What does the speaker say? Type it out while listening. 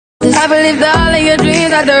I believed all of your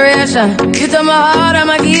dreams are duration. You took my heart, all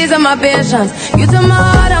my keys, and my patience. You took my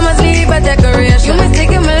heart, I must leave a decoration. You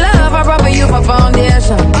mistaken my love, I brought for you for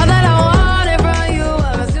foundation. All that I wanted from you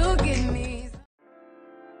was to give me.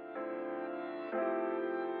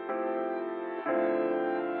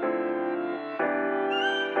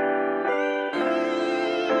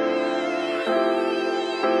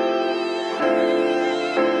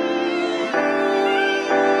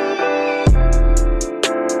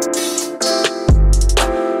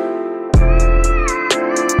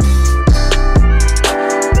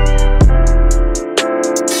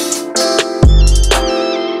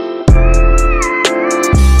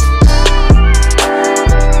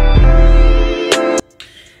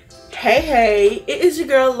 Hey, it is your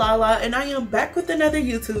girl Lala, and I am back with another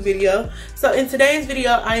YouTube video. So in today's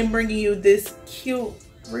video, I am bringing you this cute,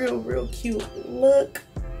 real cute look.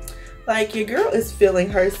 Like, your girl is feeling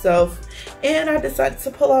herself, and I decided to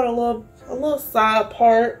pull out a little side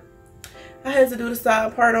part. I had to do the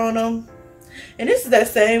side part on them. And this is that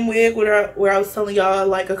same wig where I was telling y'all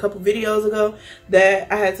like a couple videos ago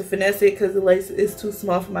that I had to finesse it because the lace is too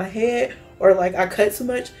small for my head, or like I cut too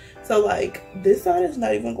much. So like this side is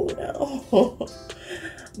not even glued down.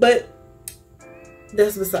 But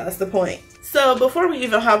that's besides the point. So before we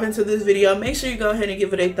even hop into this video, make sure you go ahead and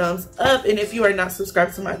give it a thumbs up. And if you are not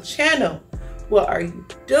subscribed to my channel, what are you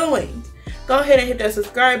doing? Go ahead and hit that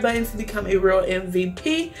subscribe button to become a real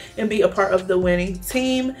MVP and be a part of the winning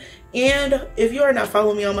team. And if you are not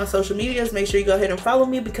following me on my social medias, make sure you go ahead and follow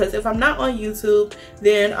me, because if I'm not on YouTube,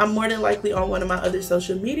 then I'm more than likely on one of my other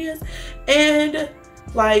social medias. And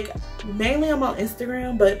like mainly I'm on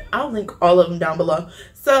Instagram, but I'll link all of them down below.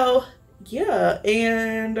 So yeah,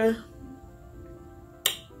 and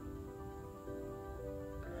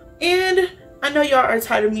I know y'all are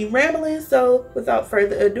tired of me rambling, so without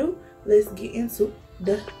further ado, let's get into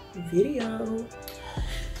the video.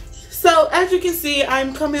 So as you can see,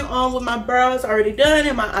 I'm coming on with my brows already done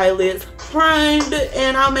and my eyelids primed,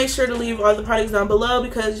 and I'll make sure to leave all the products down below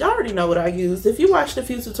because y'all already know what I use. If you watched a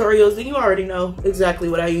few tutorials, then you already know exactly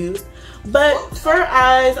what I use. But for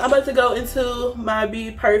eyes, I'm about to go into my Be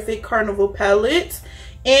Perfect Carnival palette,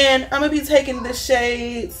 and I'm gonna be taking the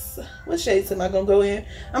shades. What shades am I gonna go in?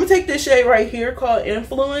 I'm gonna take this shade right here called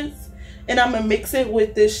Influence, and I'm gonna mix it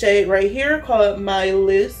with this shade right here called My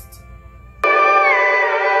List.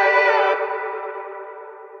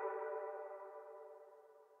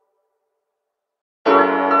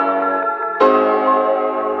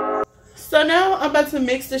 So now I'm about to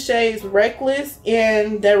mix the shades Reckless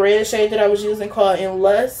and that red shade that I was using called In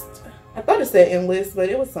Lust. I thought it said In Lust, but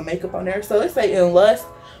it was some makeup on there, so let's say In Lust.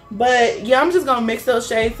 But yeah, I'm just gonna mix those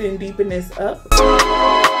shades and deepen this up.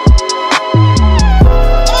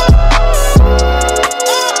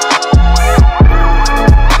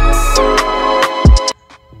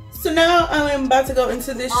 So now I'm about to go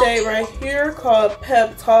into this shade right here called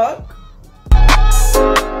Pep Talk.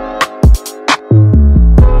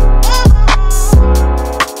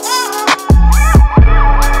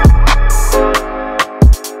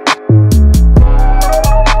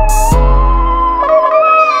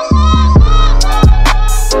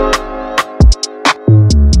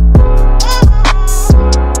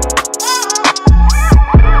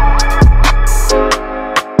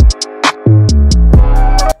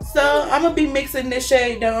 I'm gonna be mixing this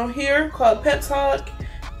shade down here called Pep Talk,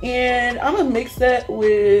 and I'm gonna mix that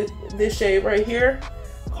with this shade right here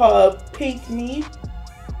called Pink Me.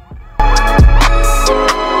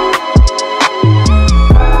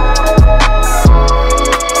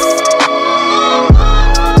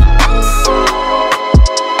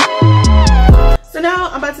 So now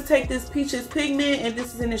I'm about to take this Peaches pigment, and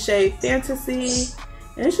this is in the shade Fantasy,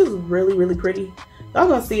 and it's just really pretty. Y'all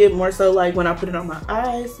gonna see it more so like when I put it on my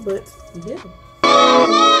eyes, but yeah.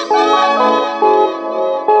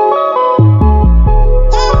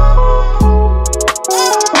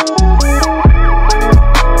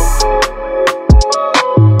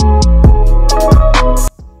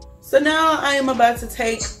 So now I am about to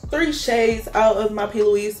take 3 shades out of my P.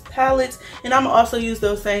 Louise palette, and I'm gonna also use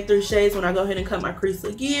those same 3 shades when I go ahead and cut my crease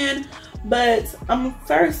again. But I'm gonna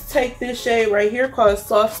first take this shade right here called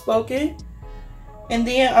Soft Spoken. And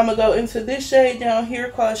then I'm gonna go into this shade down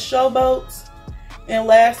here called Showboat. And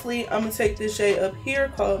lastly, I'm gonna take this shade up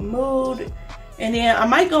here called Mood. And then I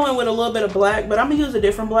might go in with a little bit of black, but I'm gonna use a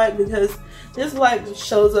different black because this black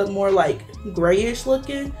shows up more like grayish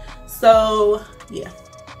looking. So yeah.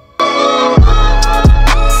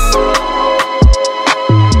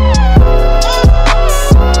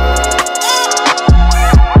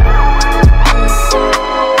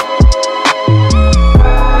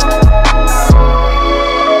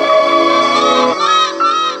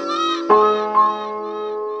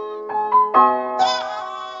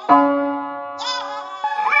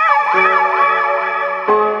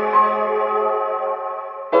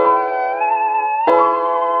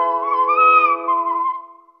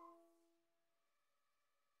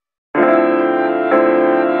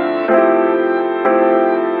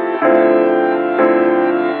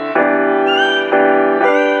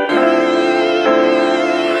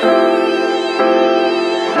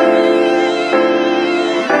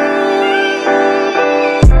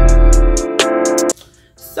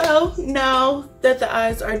 that the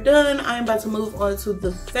eyes are done, I'm about to move on to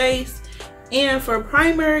the face. And for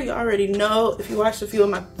primer, you already know, if you watched a few of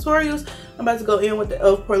my tutorials, I'm about to go in with the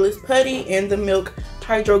e.l.f. Poreless Putty and the Milk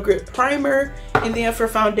Hydro Grip Primer. And then for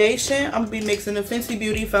foundation, I'm going to be mixing the Fenty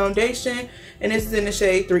Beauty foundation, and this is in the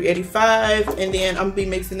shade 385. And then I'm going to be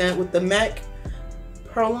mixing that with the MAC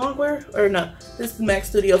Pro Longwear, or no, this is MAC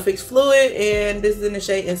Studio Fix Fluid, and this is in the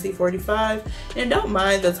shade NC45. And don't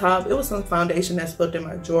mind the top, it was some foundation that's put in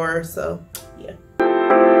my drawer, so yeah.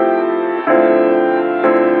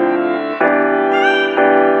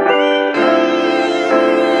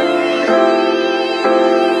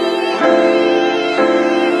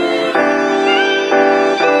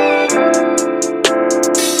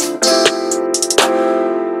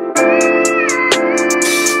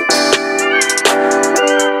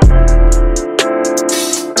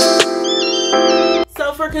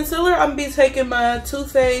 Concealer, I'm gonna be taking my Too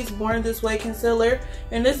Faced Born This Way concealer,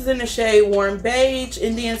 and this is in the shade Warm Beige.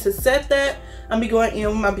 And then to set that, I'm gonna be going in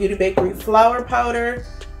with my Beauty Bakery Flour Powder,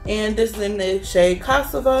 and this is in the shade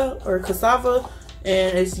Cassava,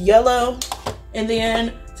 and it's yellow. And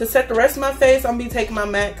then to set the rest of my face, I'm gonna be taking my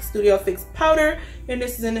MAC Studio Fix Powder, and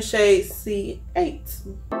this is in the shade C8.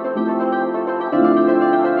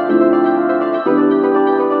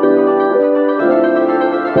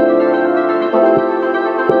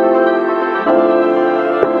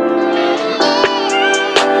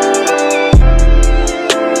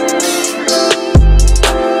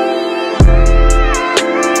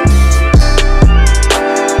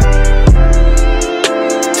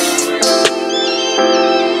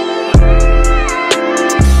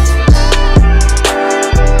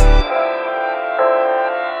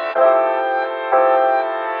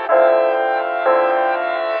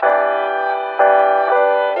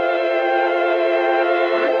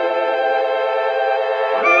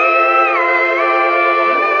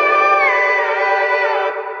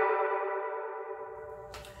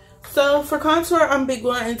 So for contour, I'm gonna be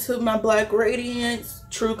going into my Black Radiance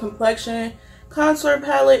True Complexion contour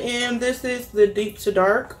palette, and this is the Deep to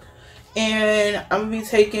Dark. And I'm gonna be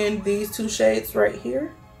taking these two shades right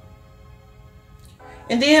here.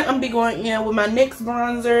 And then I'm gonna be going in with my NYX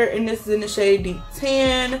bronzer, and this is in the shade Deep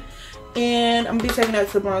Tan. And I'm gonna be taking that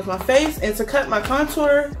to bronze my face. And to cut my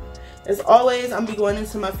contour, as always, I'm gonna be going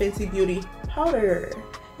into my Fenty Beauty powder,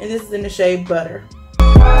 and this is in the shade Butter.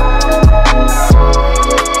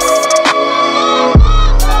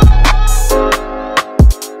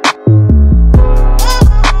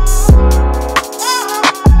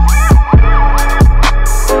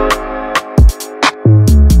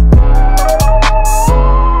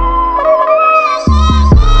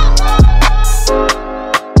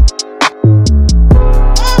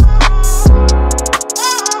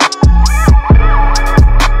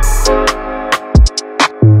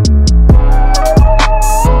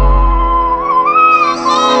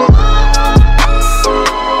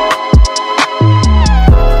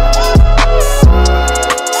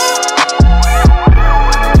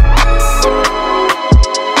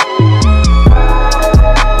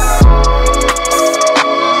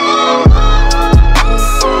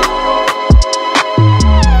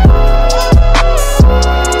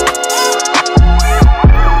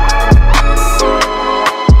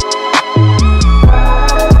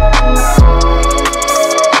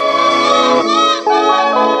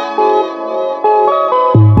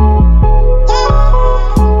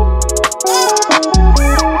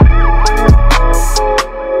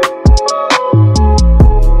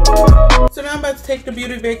 Take the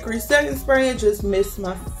Beauty Bakery setting spray and just mist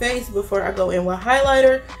my face before I go in with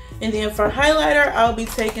highlighter. And then for highlighter, I'll be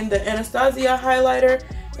taking the Anastasia highlighter,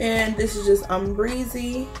 and this is just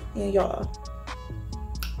Breezy, and y'all,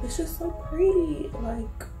 it's just so pretty,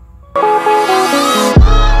 like.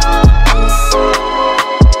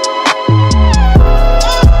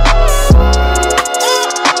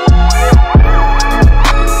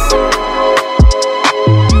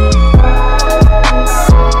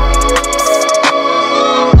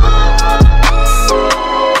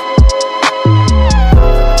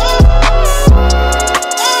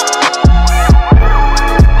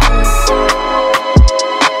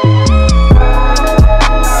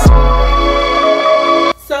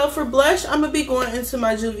 I'm gonna be going into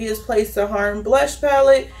my Juvia's Place to Harm blush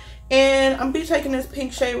palette, and I'm gonna be taking this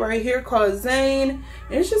pink shade right here called Zane, and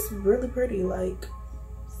it's just really pretty, like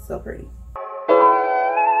so pretty.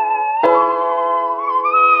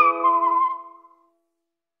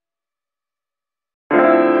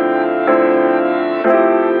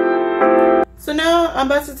 So now I'm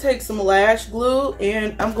about to take some lash glue,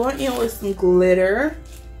 and I'm going in with some glitter.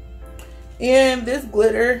 And this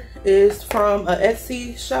glitter is from an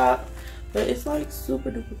Etsy shop but it's like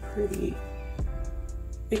super duper pretty.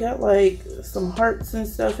 It got like some hearts and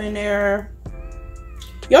stuff in there.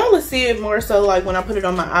 Y'all will see it more so like when I put it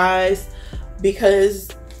on my eyes, because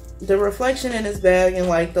the reflection in this bag and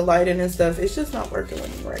like the lighting and stuff, it's just not working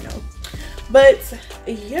with me right now. But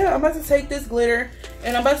yeah, I'm about to take this glitter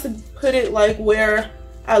and I'm about to put it like where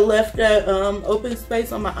I left that open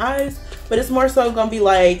space on my eyes, but it's more so gonna be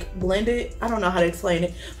like blended. I don't know how to explain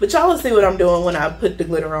it, but y'all will see what I'm doing when I put the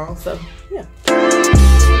glitter on. So yeah.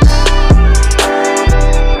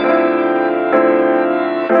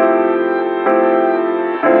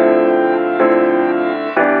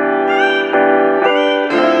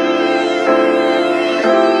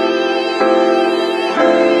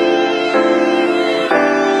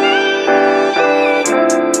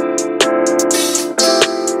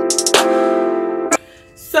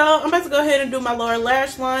 I'm about to go ahead and do my lower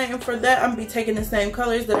lash line, and for that I'm gonna be taking the same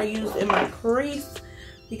colors that I used in my crease,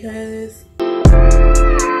 because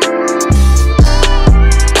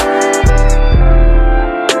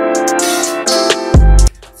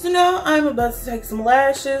so now I'm about to take some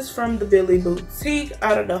lashes from the Billy Boutique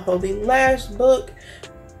out of the Holy Lash book.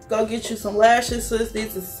 Go get you some lashes, sis.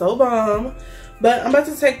 These are so bomb. But I'm about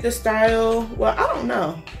to take the style, well, I don't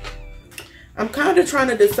know, I'm kind of trying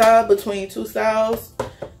to decide between two styles.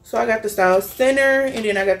 So I got the style Center, and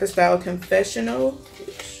then I got the style Confessional.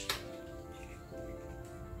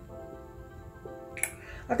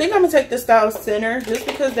 I think I'm gonna take the style Center just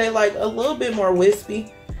because they like a little bit more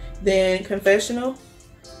wispy than Confessional.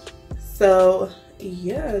 So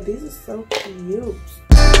yeah, these are so cute.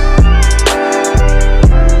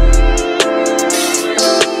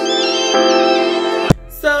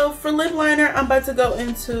 So for lip liner, I'm about to go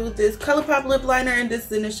into this ColourPop lip liner, and this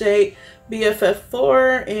is in the shade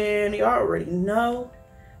BFF4, and y'all already know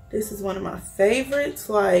this is one of my favorites.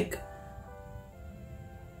 Like,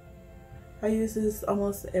 I use this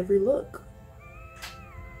almost every look.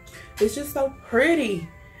 It's just so pretty.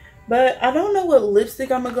 But I don't know what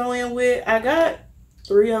lipstick I'm gonna go in with. I got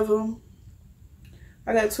 3 of them.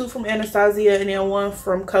 I got 2 from Anastasia and then 1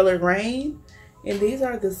 from Colored Rain, and these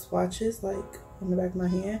are the swatches like on the back of my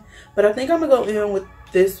hand. But I think I'm gonna go in with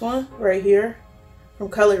this one right here from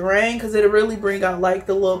Colored Rain, because it'll really bring out like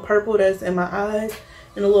the little purple that's in my eyes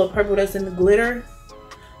and the little purple that's in the glitter.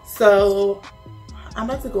 So I'm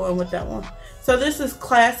about to go in with that one. So this is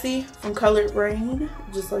Classy from Colored Rain,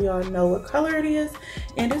 just so y'all know what color it is,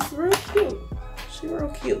 and it's real cute. She's real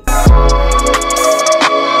cute.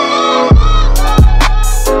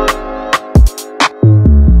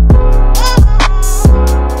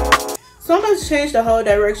 So I'm about to change the whole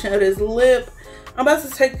direction of this lip. I'm about to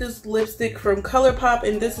take this lipstick from ColourPop,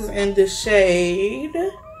 and this is in the shade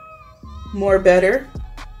More Better.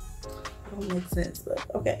 Don't make sense, but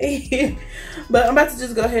okay. But I'm about to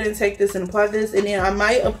just go ahead and take this and apply this, and then I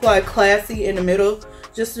might apply Classy in the middle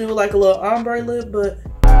just to do like a little ombre lip. But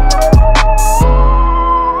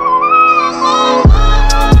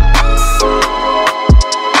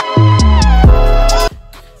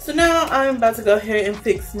so now I'm about to go ahead and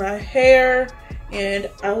fix my hair, and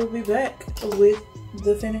I will be back with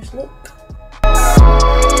the finished look.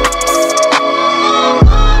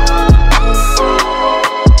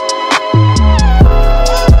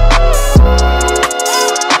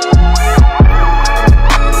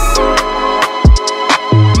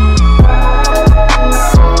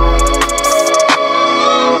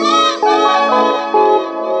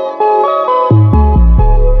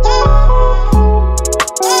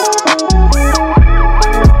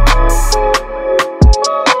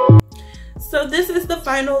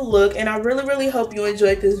 Final look, and I really hope you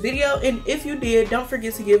enjoyed this video, and if you did, don't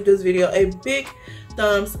forget to give this video a big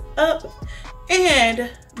thumbs up, and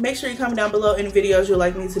make sure you comment down below any videos you'd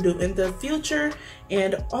like me to do in the future.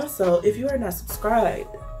 And also, if you are not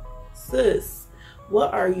subscribed, sis,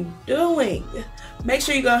 what are you doing? Make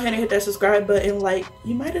sure you go ahead and hit that subscribe button. Like,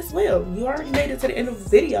 you might as well, you already made it to the end of the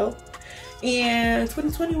video, and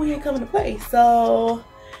 2020 we ain't coming to play, so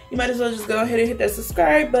you might as well just go ahead and hit that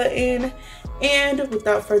subscribe button. And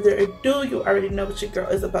without further ado, you already know what your girl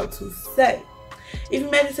is about to say. If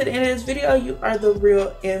you made it to the end of this video, you are the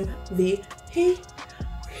real MVP,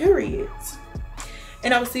 period.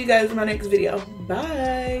 And I will see you guys in my next video.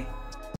 Bye.